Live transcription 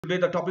Today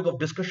the topic of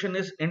discussion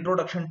is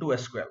introduction to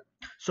SQL.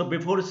 So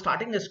before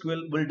starting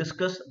SQL, we'll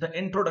discuss the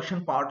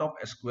introduction part of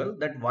SQL,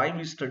 that why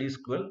we study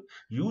SQL,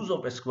 use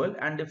of SQL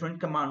and different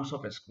commands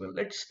of SQL.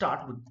 Let's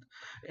start with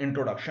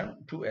introduction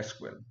to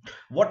SQL.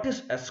 What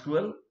is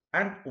SQL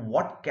and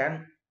what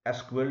can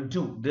SQL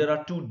do? There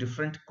are two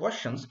different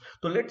questions.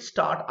 So let's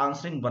start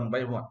answering one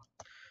by one.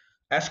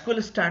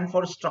 SQL stands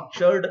for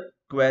Structured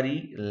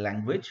Query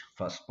Language,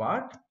 first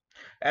part.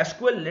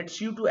 SQL lets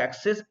you to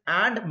access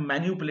and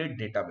manipulate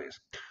database.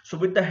 So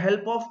with the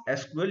help of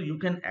SQL, you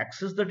can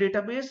access the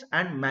database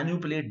and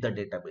manipulate the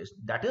database.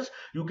 That is,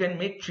 you can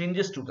make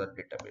changes to the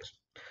database.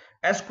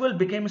 SQL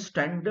became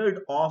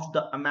standard of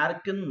the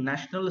American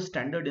National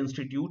Standard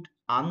Institute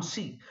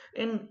ANSI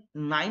in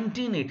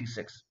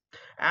 1986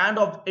 and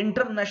of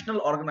International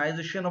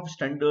Organization of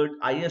Standard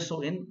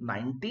ISO in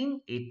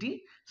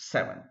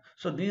 1987.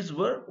 So these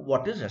were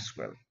what is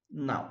SQL.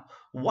 Now,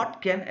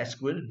 what can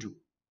SQL do?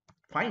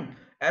 Fine.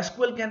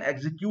 SQL can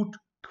execute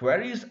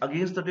queries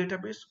against the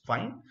database.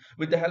 Fine.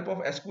 With the help of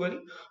SQL,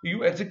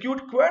 you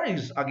execute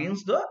queries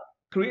against the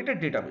created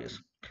database.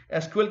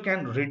 SQL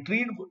can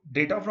retrieve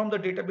data from the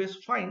database.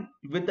 Fine.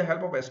 With the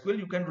help of SQL,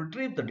 you can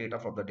retrieve the data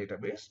from the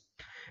database.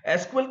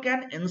 SQL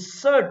can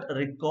insert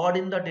record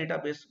in the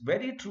database.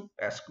 Very true.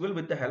 SQL,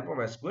 with the help of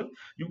SQL,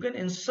 you can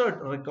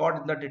insert record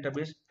in the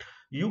database.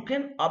 You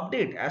can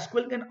update.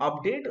 SQL can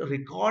update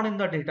record in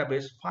the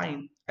database.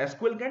 Fine.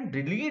 SQL can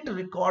delete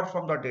record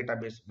from the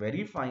database.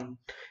 Very fine.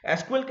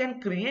 SQL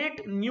can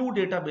create new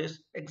database.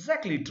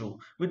 Exactly true.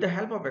 With the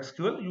help of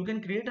SQL, you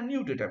can create a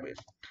new database.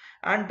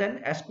 And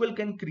then SQL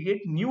can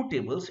create new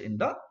tables in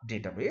the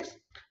database.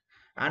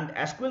 And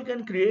SQL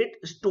can create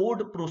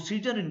stored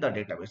procedure in the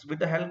database. With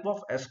the help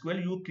of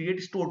SQL, you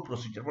create stored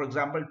procedure. For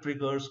example,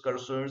 triggers,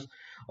 cursors,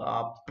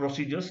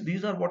 procedures.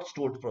 These are what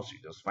stored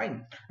procedures.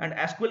 Fine. And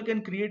SQL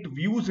can create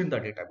views in the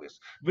database.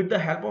 With the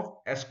help of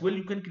SQL,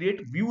 you can create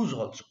views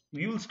also.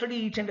 You will study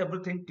each and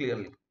everything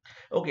clearly.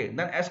 Okay.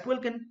 Then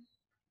SQL can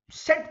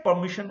set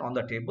permission on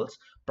the tables,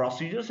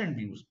 procedures and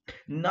views.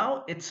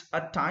 Now it's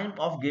a time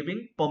of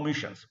giving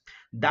permissions,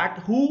 that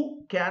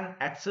who can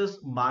access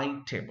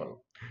my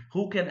table,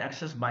 who can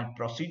access my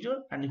procedure,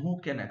 and who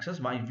can access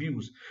my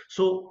views.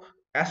 So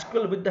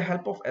SQL, with the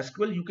help of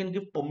SQL, you can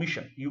give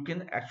permission. You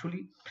can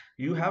actually,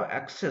 you have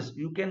access,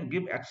 you can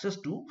give access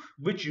to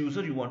which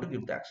user you want to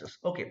give the access.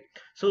 Okay,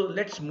 so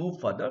let's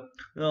move further.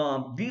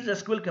 These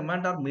SQL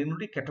commands are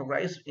mainly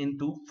categorized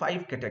into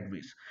 5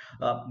 categories.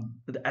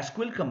 The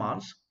SQL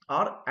commands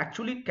are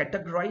actually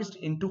categorized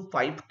into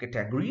 5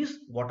 categories.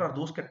 What are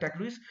those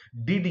categories?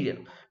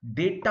 DDL,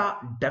 data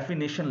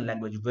definition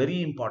language,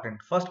 very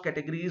important. First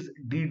category is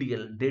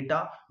DDL,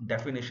 data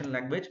definition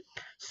language.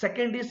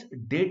 Second is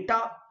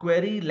data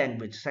query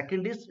language.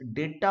 Second is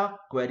data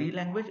query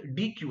language,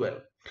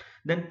 DQL.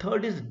 Then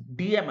third is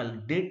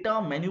DML,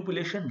 data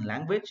manipulation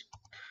language.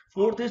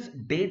 Fourth is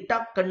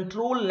data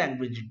control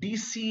language,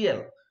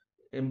 DCL.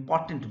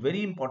 Important,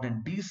 very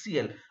important,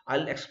 DCL.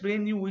 I'll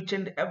explain you each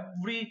and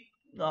every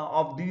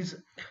of these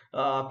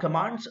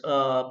commands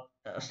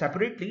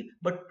separately,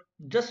 but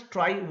just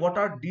try what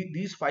are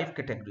these 5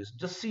 categories.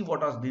 Just see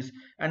what are these.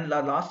 And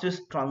the last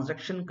is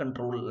transaction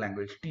control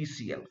language,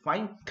 TCL.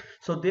 Fine.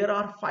 So there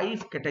are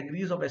 5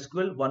 categories of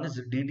SQL. One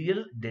is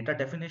DDL, data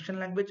definition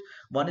language.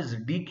 One is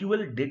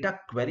DQL, data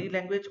query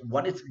language.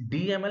 One is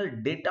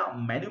DML, data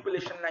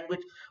manipulation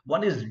language.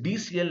 One is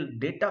DCL,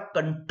 data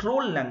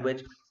control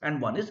language. And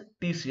one is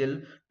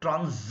TCL,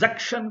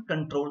 transaction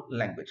control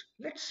language.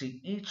 Let's see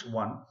each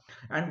one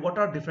and what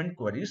are different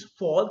queries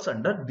falls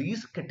under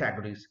these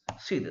categories.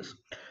 See this.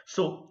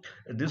 So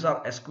these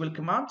are SQL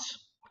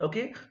commands.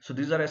 Okay, so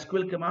these are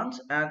SQL commands,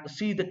 and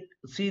see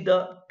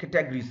the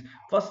categories.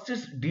 First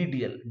is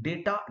DDL,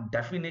 data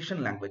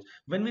definition language.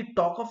 When we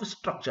talk of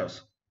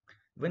structures,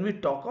 when we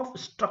talk of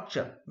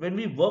structure, when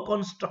we work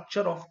on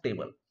structure of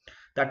table,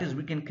 that is,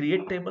 we can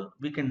create table,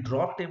 we can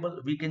drop table,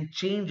 we can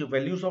change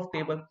values of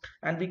table,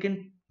 and we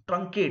can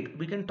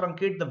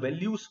truncate the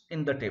values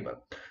in the table.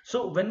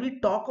 So when we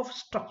talk of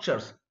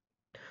structures,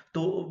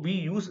 so we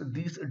use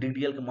these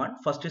DDL command.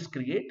 First is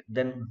create,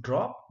 then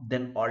drop,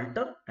 then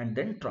alter, and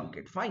then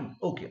truncate. Fine.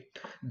 Okay.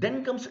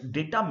 Then comes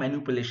data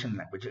manipulation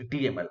language,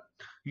 DML.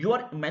 You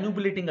are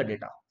manipulating a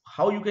data.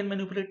 How you can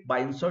manipulate?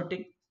 By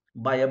inserting,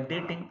 by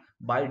updating,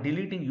 by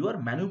deleting. You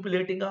are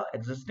manipulating a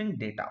existing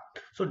data.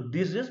 So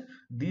these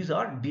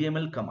are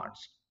DML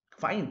commands.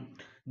 Fine.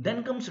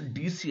 Then comes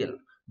DCL,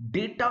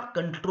 data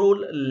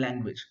control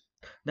language.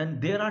 Then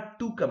there are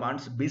 2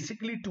 commands,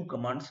 basically 2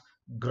 commands,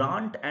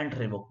 grant and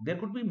revoke. There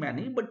could be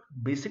many, but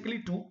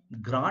basically 2,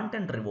 grant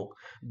and revoke.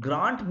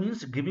 Grant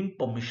means giving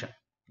permission.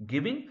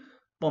 Giving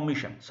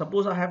permission.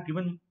 Suppose I have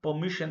given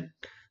permission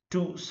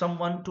to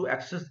someone to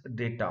access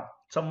data,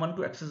 someone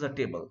to access a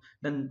table.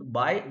 Then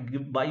by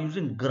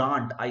using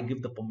grant, I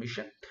give the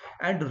permission.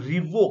 And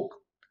revoke.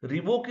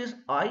 Revoke is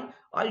I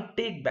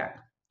take back.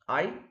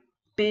 I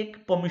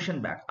take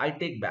permission back. I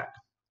take back.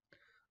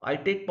 I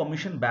take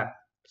permission back.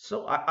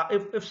 So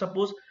if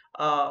suppose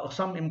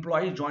some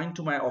employee joined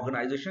to my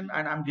organization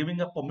and I'm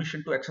giving a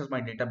permission to access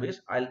my database,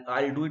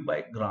 I'll do it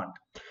by grant.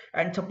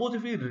 And suppose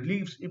if he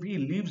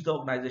leaves the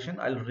organization,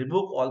 I'll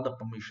revoke all the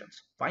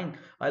permissions. Fine,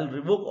 I'll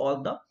revoke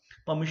all the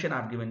permission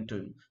I've given to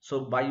him.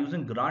 So by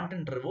using grant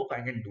and revoke,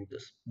 I can do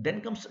this.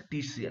 Then comes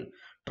TCL,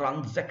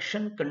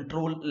 transaction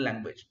control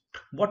language.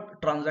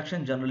 What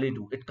transaction generally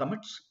do? It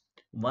commits.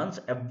 Once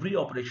every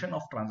operation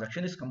of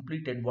transaction is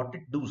completed, what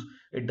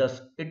it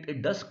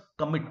does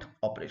commit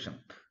operation.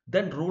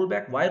 Then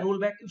rollback. Why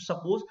rollback? If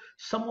suppose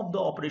some of the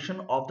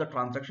operation of the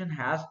transaction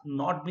has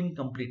not been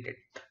completed,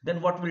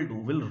 then what we'll do,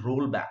 we'll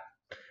roll back.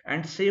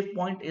 And save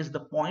point is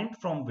the point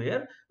from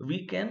where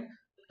we can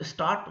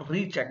start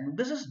rechecking.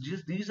 This is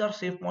just, these are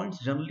save points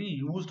generally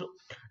used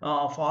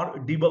for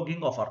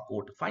debugging of our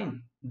code.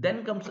 Fine.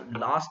 Then comes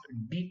last,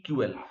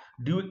 DQL.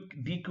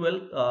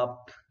 DQL,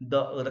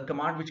 the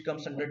command which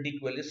comes under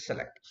DQL is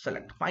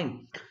select.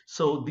 Fine.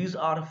 So these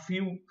are a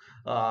few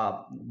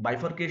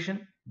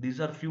bifurcation.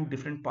 These are few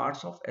different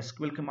parts of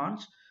SQL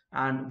commands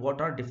and what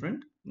are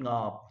different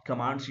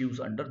commands used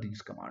under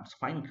these commands.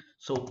 Fine.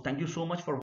 So thank you so much for